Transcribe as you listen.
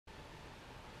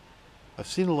I've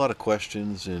seen a lot of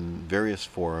questions in various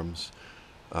forums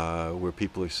where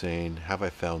people are saying, have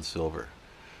I found silver?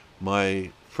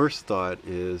 My first thought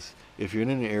is, if you're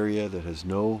in an area that has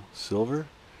no silver,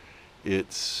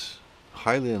 it's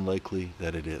highly unlikely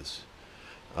that it is.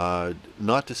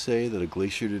 Not to say that a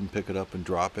glacier didn't pick it up and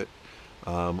drop it,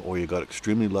 or you got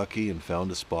extremely lucky and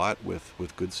found a spot with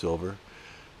good silver.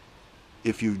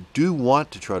 If you do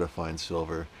want to try to find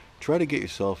silver, try to get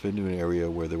yourself into an area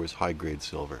where there was high-grade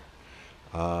silver.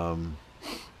 Um,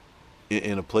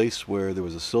 in a place where there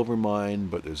was a silver mine,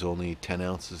 but there's only 10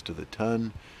 ounces to the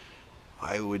ton,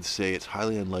 I would say it's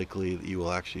highly unlikely that you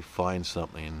will actually find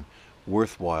something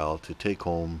worthwhile to take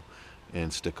home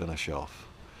and stick on a shelf.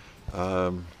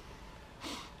 And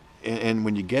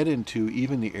when you get into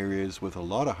even the areas with a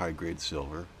lot of high-grade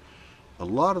silver, a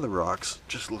lot of the rocks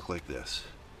just look like this.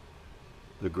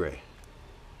 They're gray.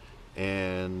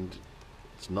 And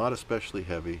it's not especially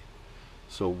heavy,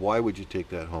 so why would you take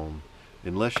that home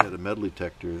unless you had a metal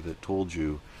detector that told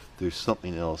you there's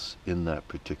something else in that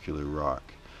particular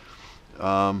rock.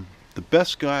 The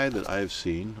best guy that I've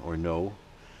seen or know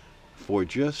for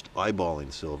just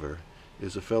eyeballing silver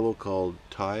is a fellow called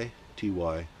Ty,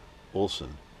 T-Y,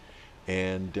 Olson.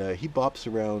 And he bops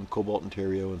around Cobalt,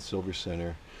 Ontario and Silver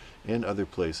Center and other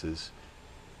places.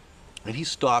 And he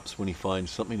stops when he finds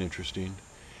something interesting.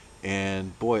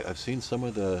 And boy, I've seen some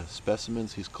of the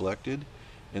specimens he's collected,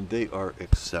 and they are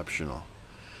exceptional.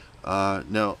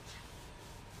 Now,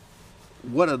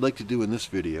 what I'd like to do in this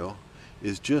video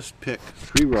is just pick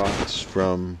 3 rocks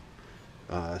from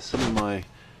some of my,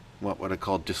 what I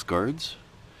call discards,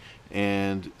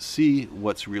 and see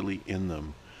what's really in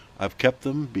them. I've kept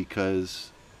them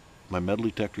because my metal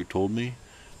detector told me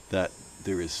that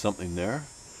there is something there.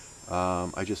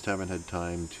 I just haven't had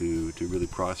time to really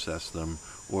process them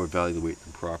or evaluate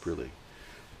them properly.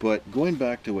 But going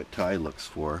back to what Ty looks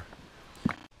for,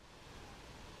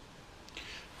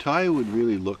 Ty would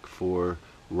really look for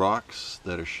rocks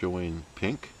that are showing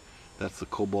pink, that's the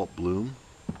cobalt bloom,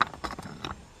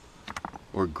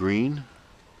 or green,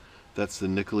 that's the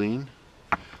nickeline,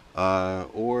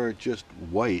 or just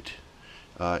white.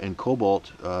 In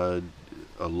cobalt, a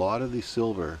lot of the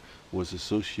silver was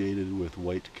associated with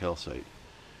white calcite.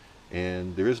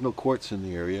 And there is no quartz in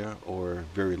the area, or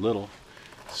very little,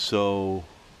 so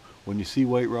when you see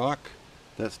white rock,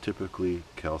 that's typically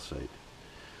calcite.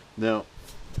 Now,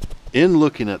 in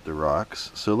looking at the rocks,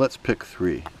 so let's pick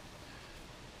 3.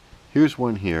 Here's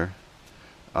one here.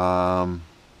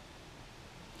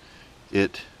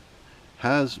 It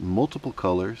has multiple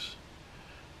colors.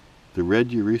 The red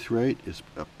urethyrite is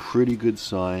a pretty good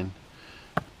sign.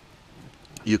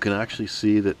 You can actually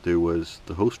see that there was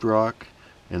the host rock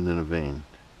and then a vein.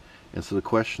 And so the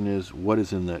question is, what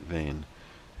is in that vein?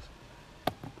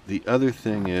 The other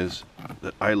thing is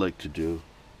that I like to do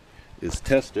is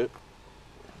test it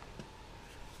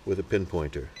with a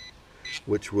pinpointer,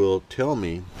 which will tell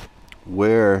me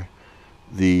where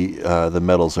the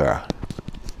metals are.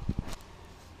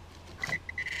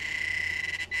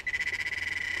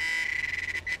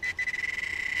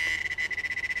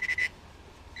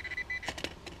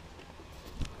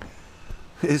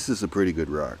 This is a pretty good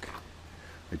rock.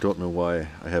 I don't know why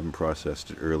I haven't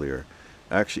processed it earlier.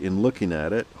 Actually, in looking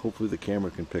at it, hopefully the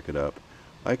camera can pick it up,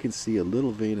 I can see a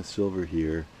little vein of silver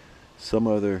here, some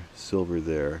other silver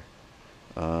there.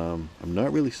 I'm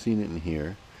not really seeing it in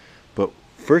here, but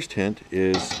first hint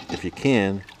is, if you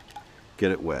can,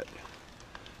 get it wet.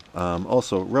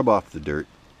 Also, rub off the dirt.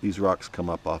 These rocks come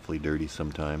up awfully dirty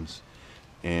sometimes,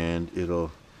 and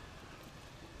it'll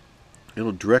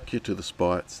direct you to the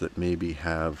spots that maybe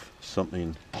have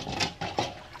something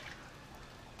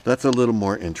that's a little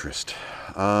more interest.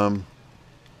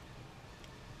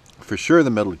 For sure the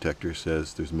metal detector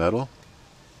says there's metal.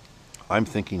 I'm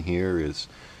thinking here is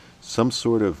some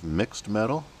sort of mixed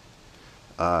metal.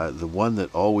 The one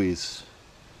that always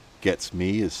gets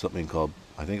me is something called,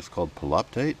 I think it's called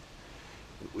poloptite.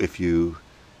 If you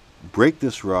break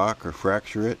this rock or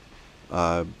fracture it,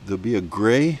 there'll be a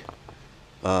gray,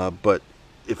 but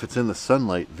if it's in the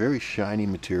sunlight, very shiny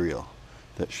material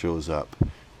that shows up.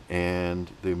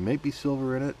 And there may be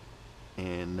silver in it,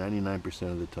 and 99%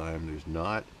 of the time there's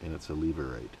not, and it's a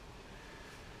leverite.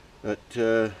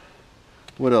 But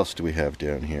what else do we have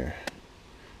down here?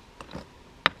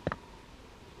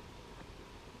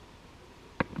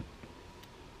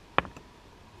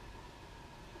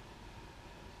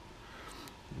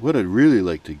 What I'd really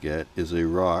like to get is a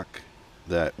rock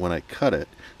that when I cut it,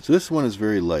 so this one is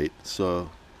very light, so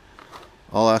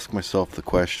I'll ask myself the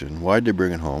question, why'd they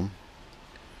bring it home?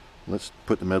 Let's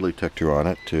put the metal detector on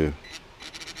it to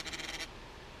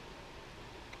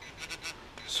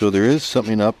So there is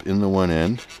something up in the one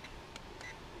end.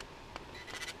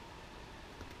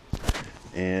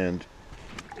 And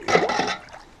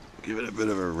give it a bit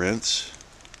of a rinse.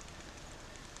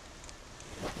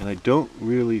 And I don't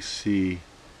really see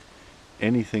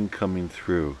anything coming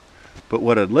through. But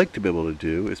what I'd like to be able to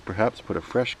do is perhaps put a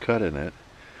fresh cut in it.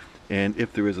 And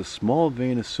if there is a small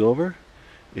vein of silver,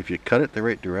 if you cut it the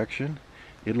right direction,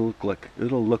 it'll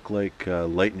look like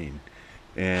lightning.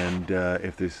 And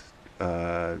if there's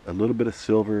a little bit of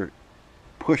silver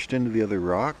pushed into the other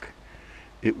rock,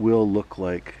 it will look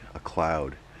like a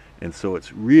cloud. And so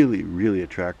it's really, really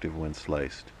attractive when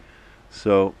sliced.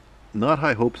 So not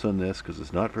high hopes on this because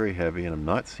it's not very heavy and I'm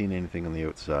not seeing anything on the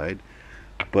outside.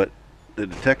 But the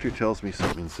detector tells me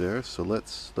something's there, so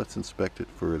let's inspect it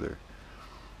further.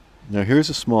 Now here's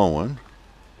a small one.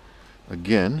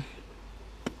 Again,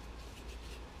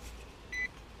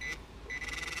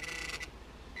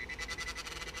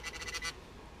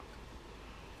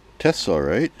 tests all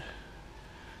right.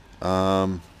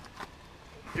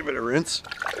 Give it a rinse.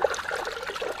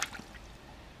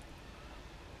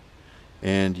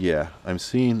 And yeah, I'm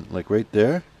seeing, like right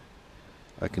there,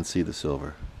 I can see the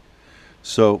silver.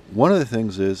 So one of the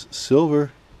things is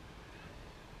silver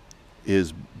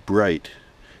is bright,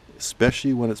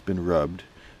 especially when it's been rubbed.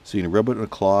 So you can rub it in a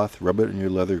cloth, rub it in your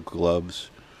leather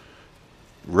gloves,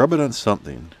 rub it on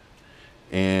something,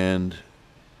 and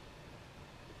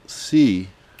see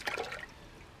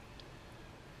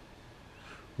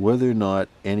whether or not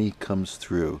any comes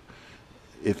through.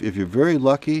 If you're very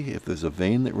lucky, if there's a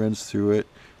vein that runs through it,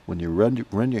 when you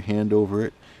run your hand over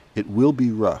it, it will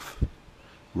be rough,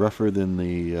 rougher than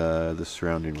the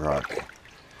surrounding rock.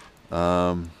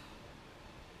 Yeah,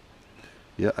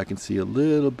 I can see a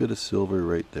little bit of silver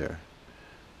right there.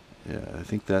 Yeah, I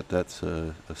think that's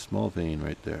a small vein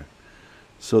right there.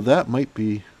 So that might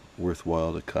be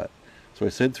worthwhile to cut. So I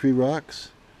said 3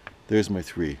 rocks. There's my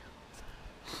 3.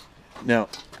 Now,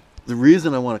 the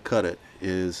reason I want to cut it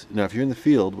is, now if you're in the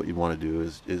field, what you want to do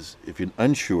is if you're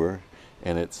unsure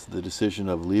and it's the decision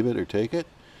of leave it or take it,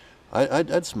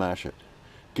 I'd smash it.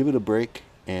 Give it a break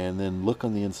and then look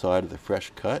on the inside of the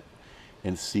fresh cut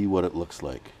and see what it looks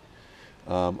like.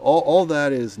 All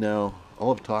that is now,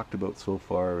 all I've talked about so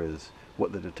far is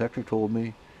what the detector told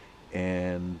me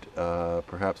and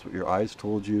perhaps what your eyes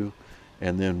told you,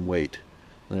 and then weight.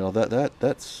 You know,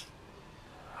 that's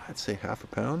I'd say half a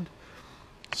pound.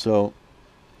 So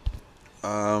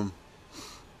of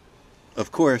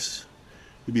course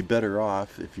you'd be better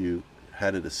off if you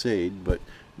had it assayed, but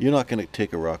you're not going to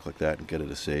take a rock like that and get it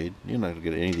assayed. You're not going to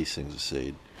get any of these things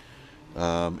assayed.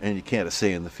 And you can't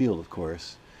assay in the field, of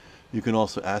course. You can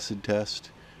also acid test,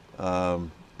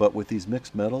 but with these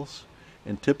mixed metals,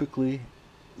 and typically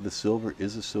the silver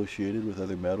is associated with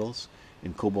other metals.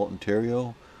 In cobalt and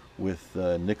terrio, with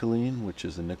nickeline, which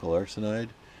is a nickel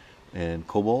arsenide, and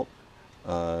cobalt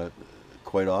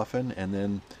quite often, and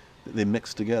then they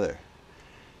mix together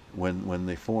when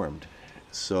they formed.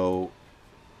 So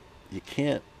you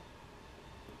can't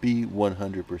be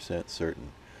 100%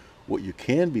 certain. What you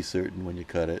can be certain when you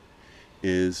cut it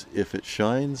is if it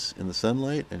shines in the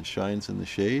sunlight and shines in the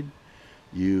shade,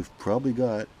 you've probably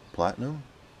got platinum,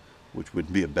 which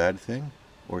wouldn't be a bad thing,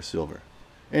 or silver.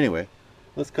 Anyway,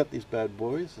 let's cut these bad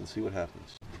boys and see what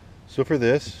happens. So for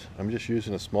this, I'm just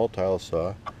using a small tile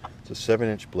saw. It's a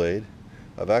 7-inch blade.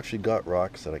 I've actually got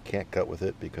rocks that I can't cut with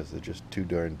it because they're just too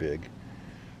darn big.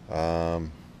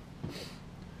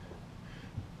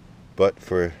 But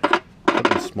for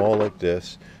something small like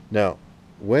this, now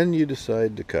when you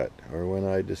decide to cut, or when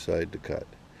I decide to cut,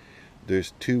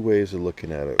 there's 2 ways of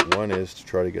looking at it. One is to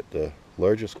try to get the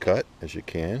largest cut as you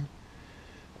can.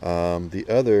 The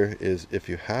other is, if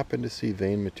you happen to see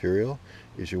vein material,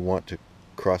 is you want to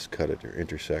cross cut it or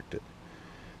intersect it.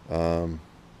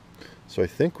 So I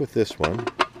think with this one,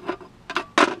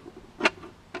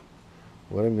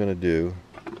 what I'm going to do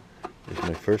is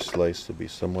my first slice will be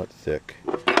somewhat thick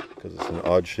because it's an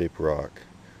odd shaped rock.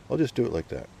 I'll just do it like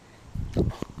that.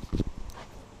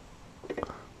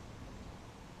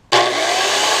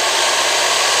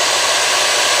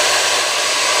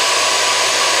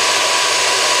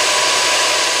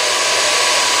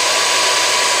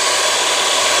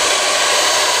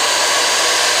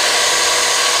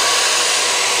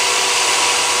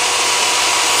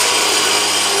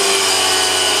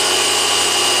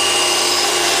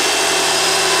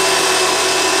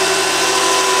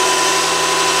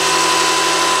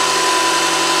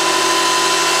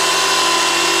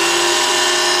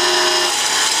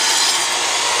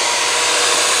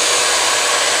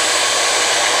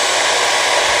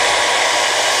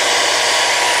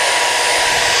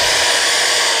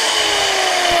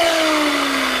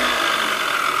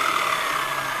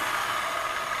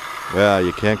 Well,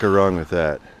 you can't go wrong with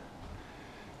that.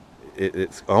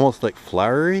 It's almost like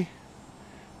flowery,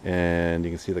 and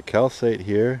you can see the calcite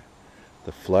here,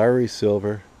 the flowery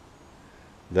silver.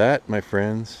 That, my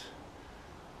friends,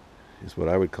 is what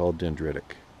I would call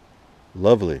dendritic.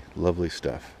 Lovely, lovely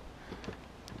stuff.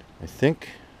 I think,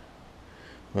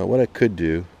 well, what I could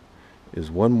do is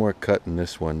one more cut in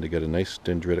this one to get a nice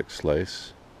dendritic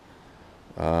slice.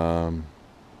 I'm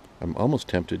almost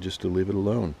tempted just to leave it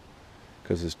alone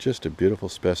because it's just a beautiful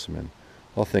specimen.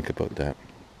 I'll think about that.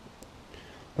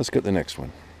 Let's get the next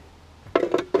one.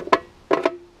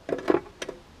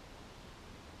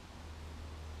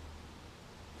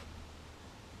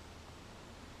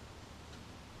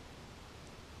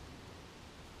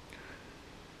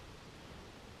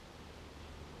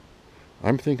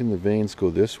 I'm thinking the veins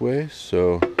go this way,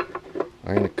 so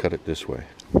I'm going to cut it this way.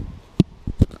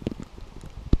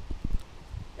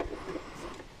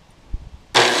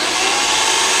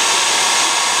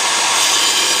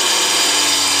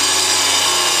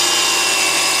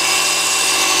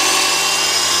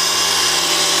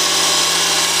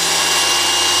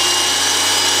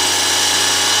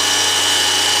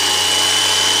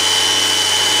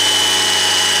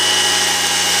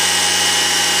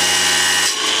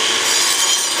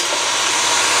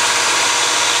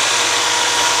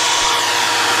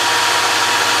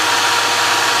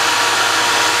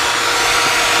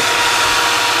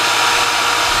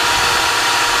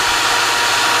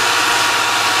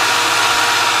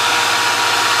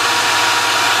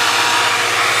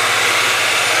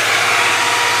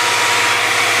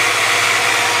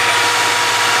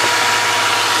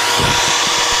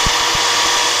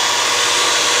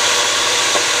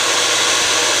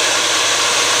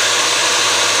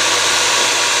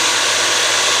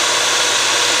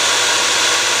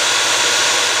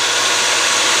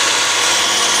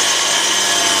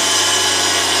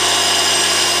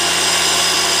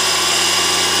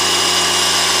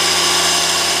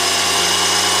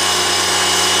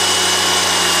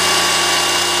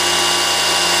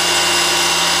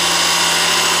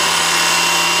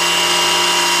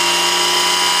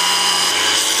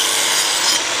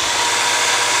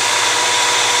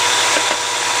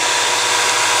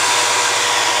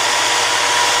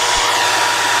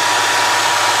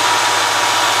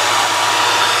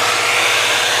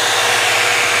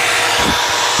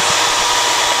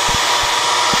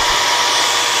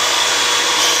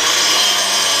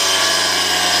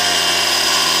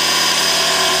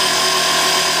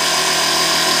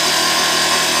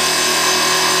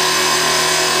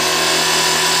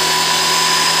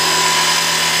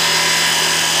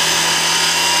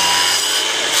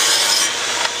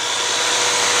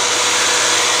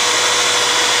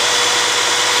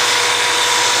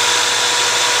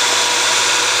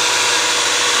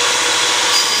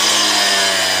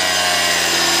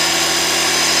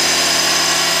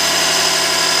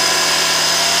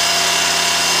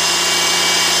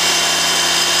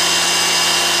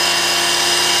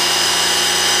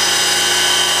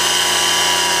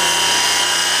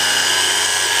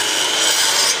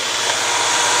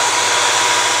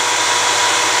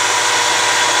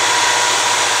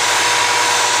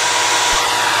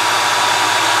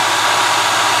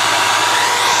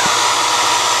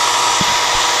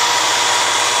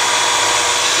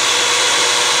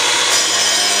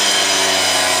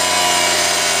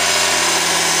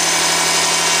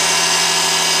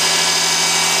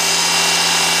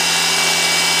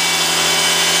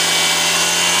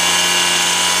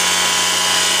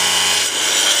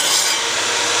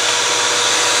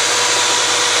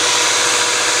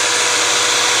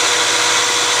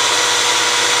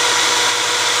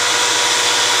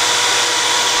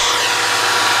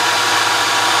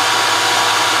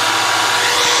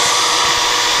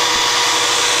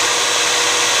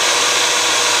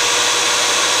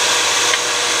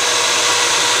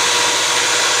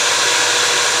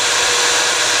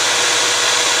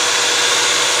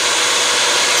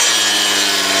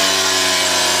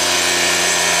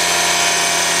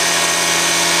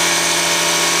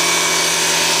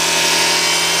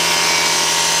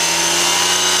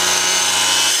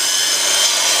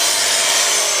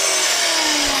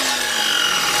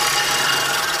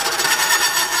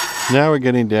 Now we're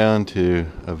getting down to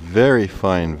a very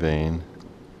fine vein.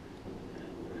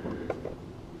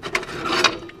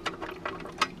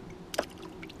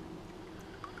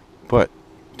 But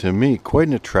to me, quite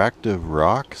an attractive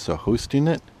rock, so hosting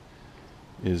it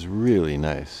is really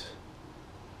nice.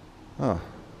 Oh,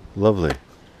 lovely.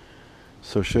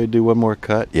 So should I do one more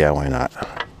cut? Yeah, why not?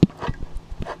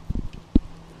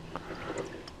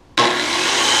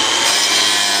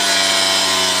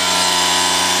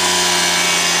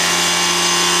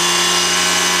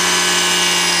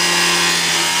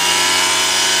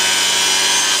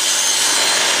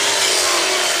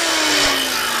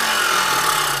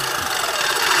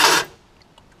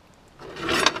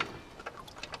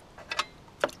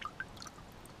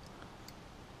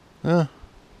 Huh.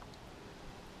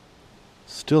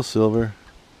 Still silver.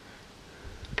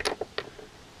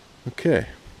 Okay.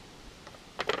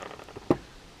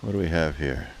 What do we have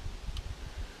here?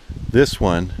 This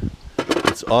one,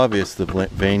 it's obvious the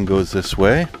vein goes this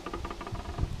way.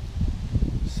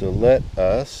 So let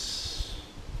us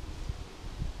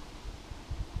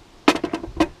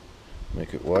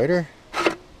make it wider.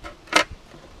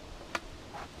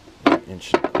 1.25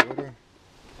 inches.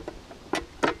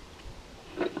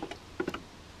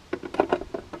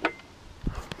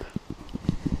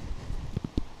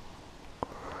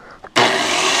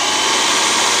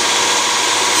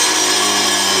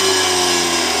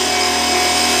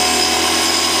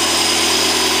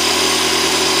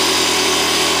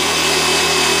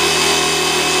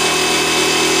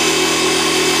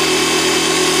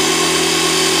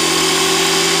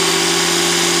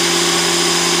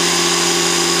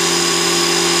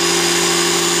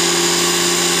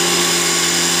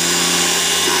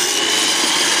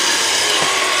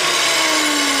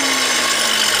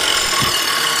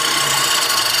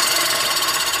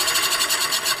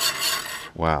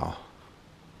 Wow.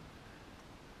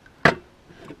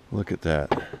 Look at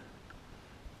that.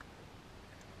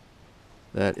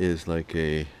 That is like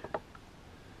a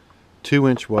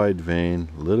 2-inch wide vein,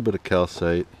 a little bit of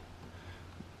calcite.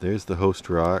 There's the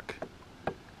host rock.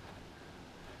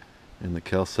 And the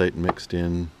calcite mixed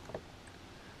in.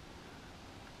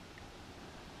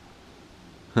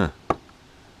 Huh.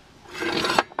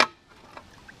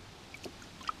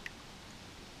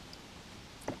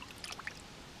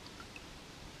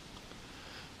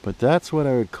 But that's what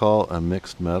I would call a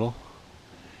mixed metal.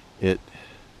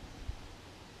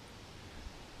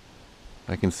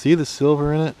 I can see the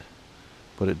silver in it,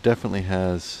 but it definitely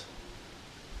has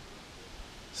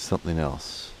something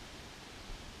else.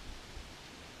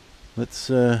 Let's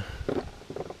give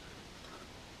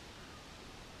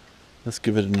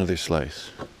it another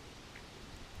slice,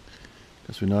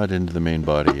 because we're not into the main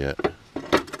body yet.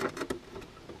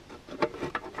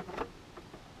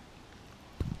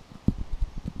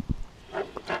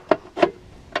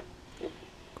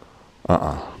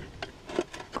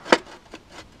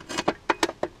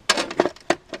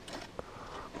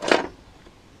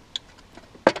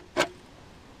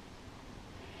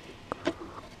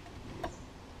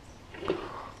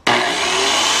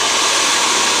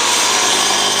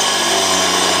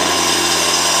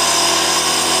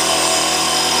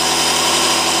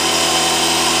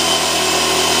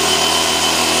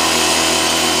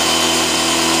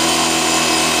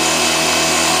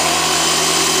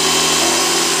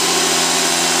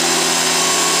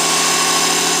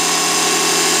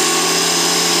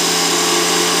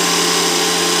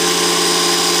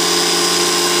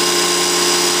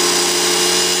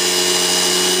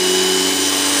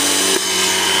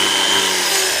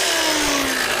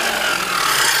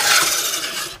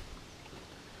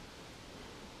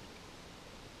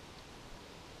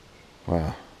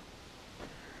 Wow.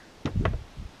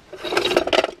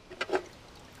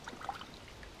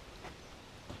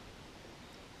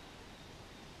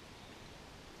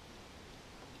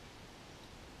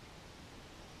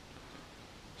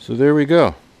 So there we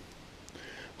go.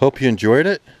 Hope you enjoyed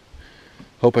it.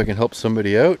 Hope I can help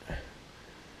somebody out.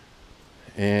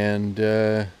 And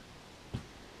I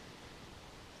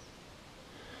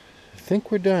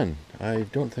think we're done. I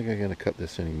don't think I'm going to cut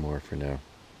this anymore for now,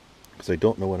 because I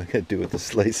don't know what I'm going to do with the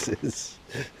slices.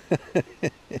 I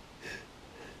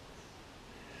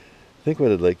think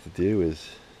what I'd like to do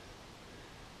is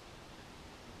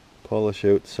polish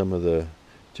out some of the,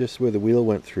 just where the wheel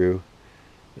went through.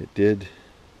 It did.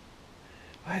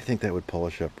 I think that would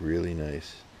polish up really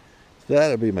nice. So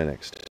that'll be my next